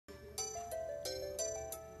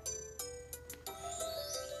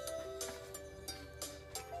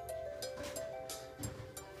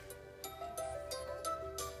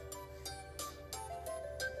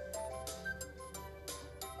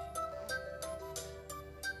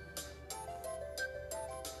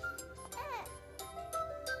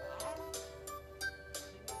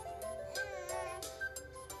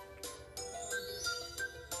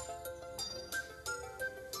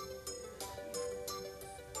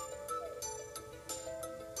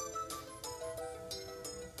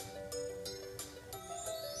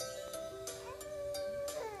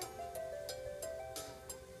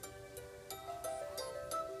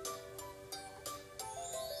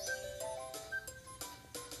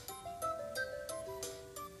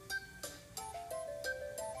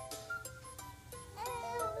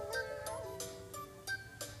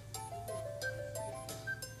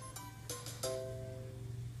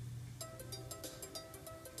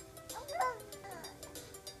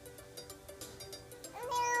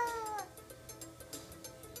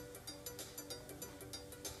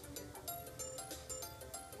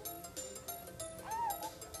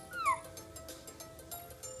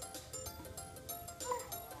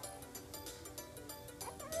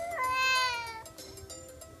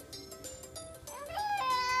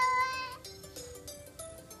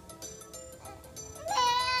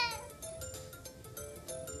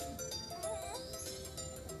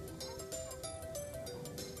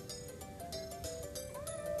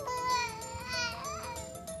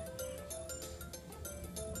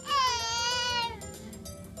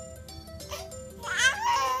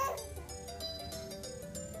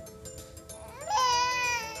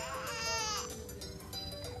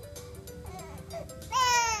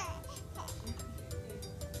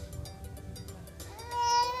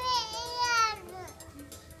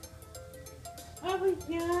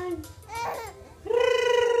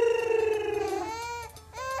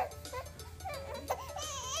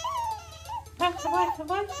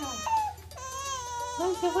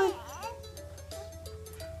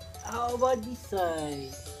How about this side?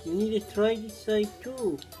 You need to try this side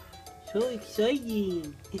too. So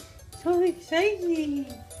exciting. So exciting.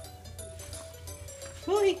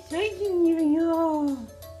 So exciting, Liana.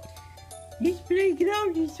 This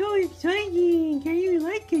playground is so exciting. Can you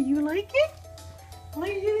like it? You like it? My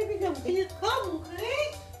baby, I'm gonna come,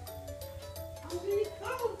 okay? I'm gonna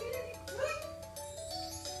come, okay?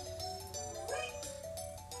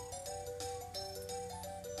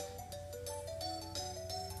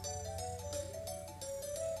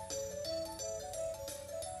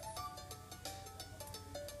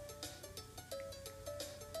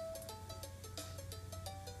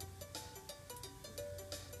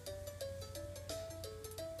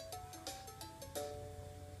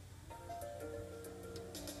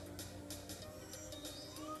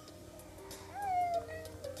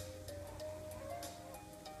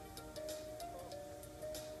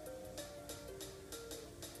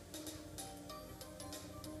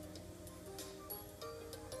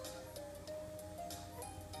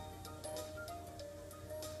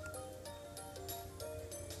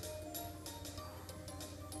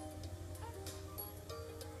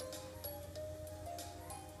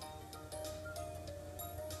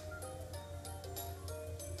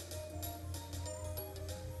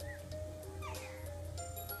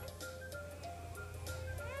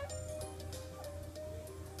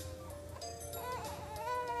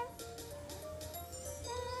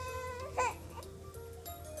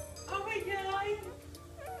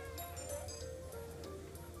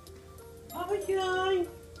 Guy.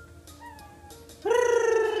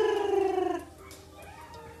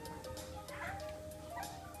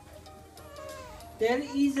 There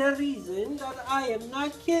is a reason that I am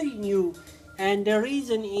not carrying you, and the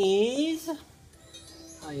reason is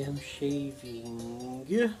I am shaving.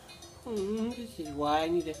 This is why I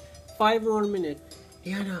need 5 more minutes.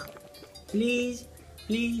 Liana, please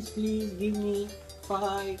give me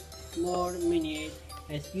 5 more minutes.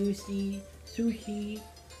 As you see, Sushi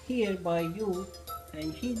here by you,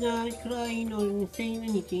 and she's not crying or saying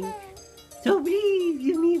anything. So please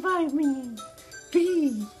give me 5 minutes.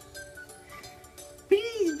 Please.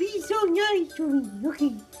 Please be so nice to me,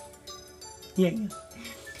 okay? Yeah.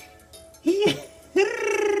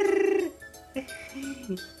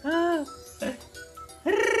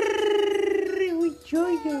 We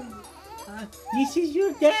join you. This is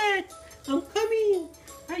your dad. I'm coming.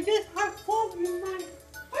 I just have foam in my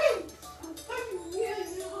face. I'm coming here.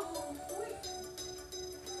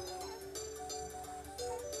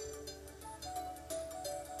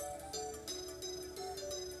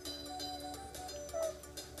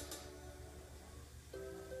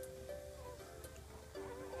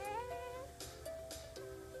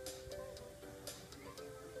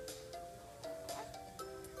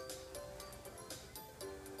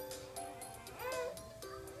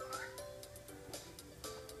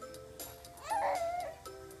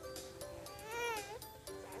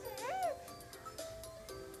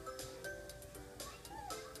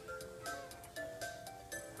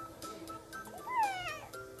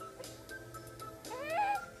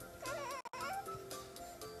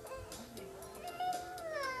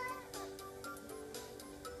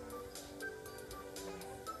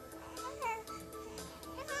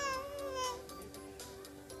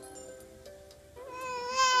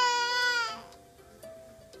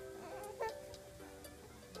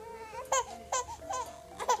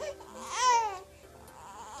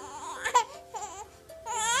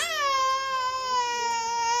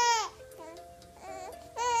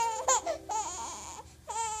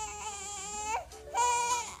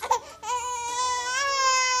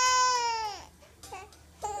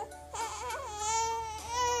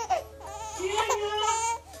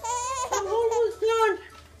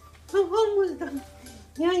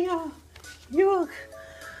 Yeah. Look.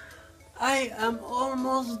 I am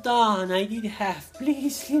almost done. I did half.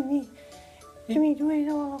 Please let me do it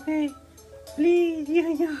all, okay? Please,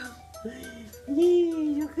 yeah.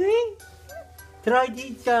 Please, okay? Try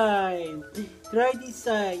this side. Try this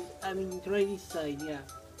side. Try this side, yeah.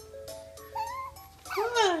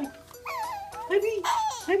 Come on. Be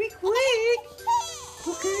quick.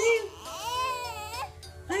 Okay?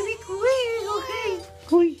 Be quick, okay?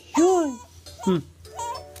 Good job.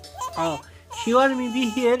 Oh, she wanted me to be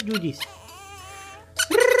here. Do this.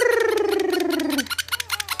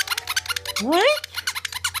 What?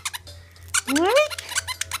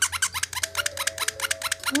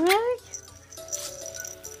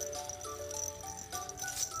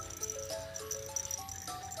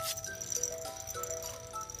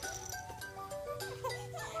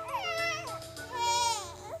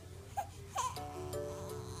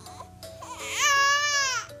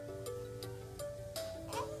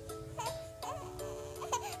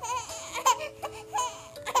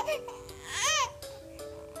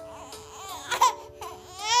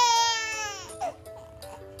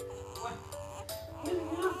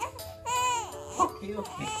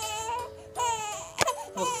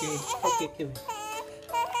 Come here.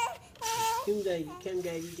 Come, Daddy. Come,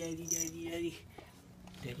 Daddy, Daddy, Daddy, Daddy.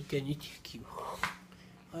 Daddy gonna take you.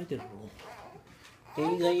 Other room.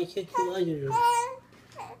 Daddy gonna take you other room.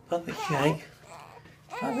 Papa Shy.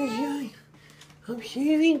 Papa Shy. I'm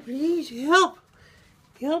shaving, please help.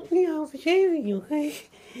 Help me, I'm shaving, okay?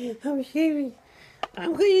 I'm shaving.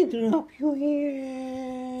 I'm going to drop you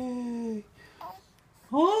here.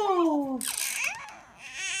 Oh!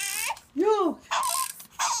 Look!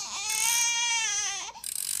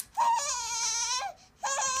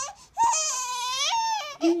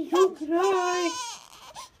 Please don't cry.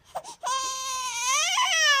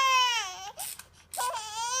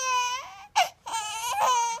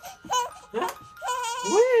 Huh?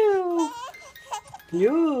 Wow!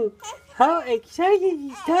 Look! How excited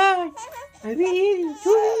is that? I've been here in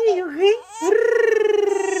 2 minutes,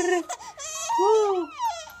 okay? Oh!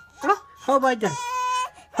 Huh? How about that?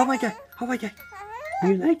 How about that? How about that?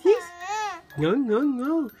 You like this? No, no,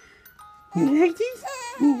 no. You like this?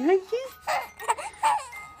 You like this?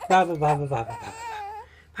 Baba, baba, baba,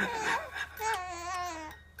 baba.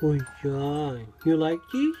 Good John. You like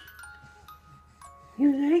this?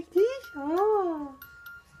 You like this? Oh.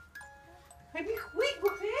 Be quick,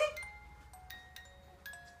 okay?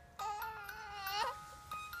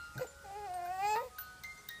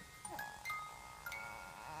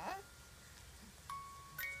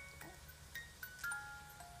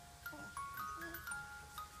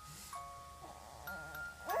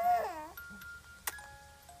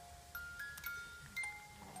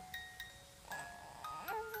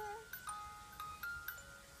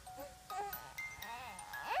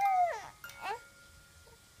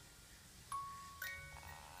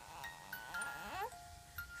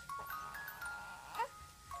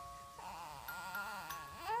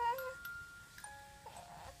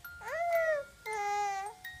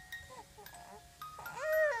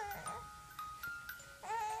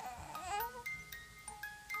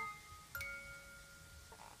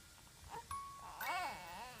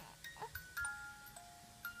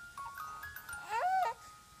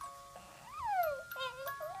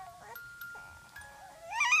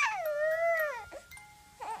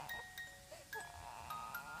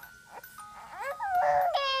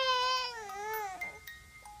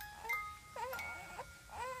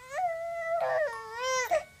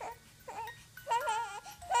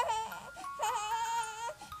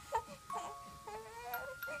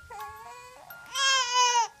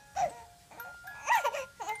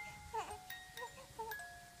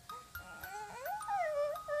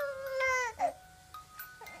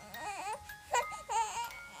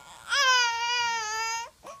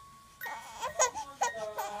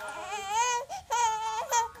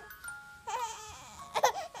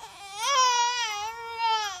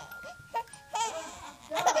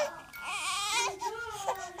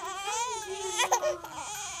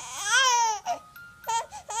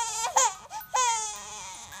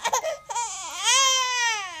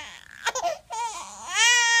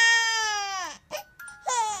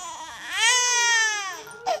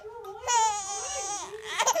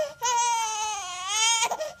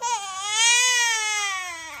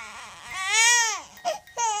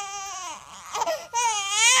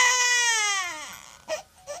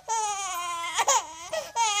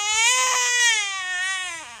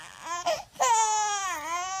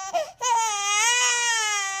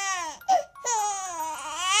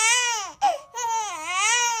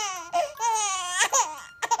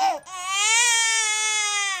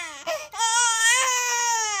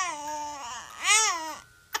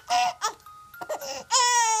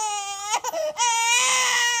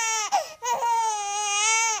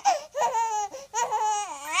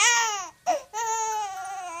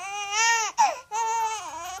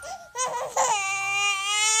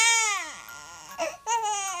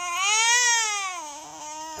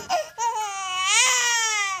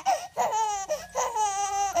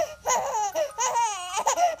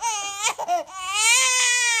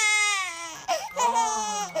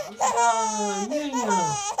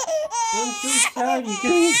 Liana, I'm so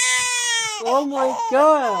sorry. Oh my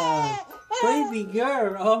God, baby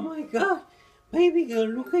girl. Oh my God, baby girl.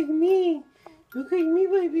 Look at me. Look at me,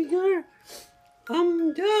 baby girl.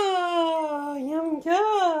 I'm done. I'm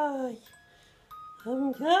done.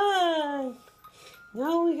 I'm done.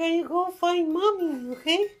 Now we gotta go find mommy,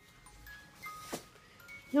 okay?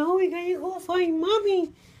 Now we gotta go find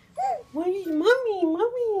mommy. Where is mommy?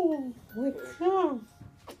 Mommy, what's wrong?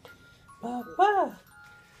 Papa.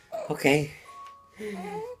 Okay.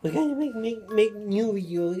 We gotta make new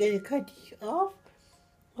video. We gotta cut this off.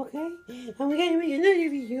 Okay? And we gotta make another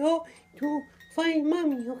video to find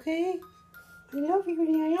mommy, okay? I love you,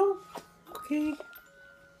 Liana. Okay.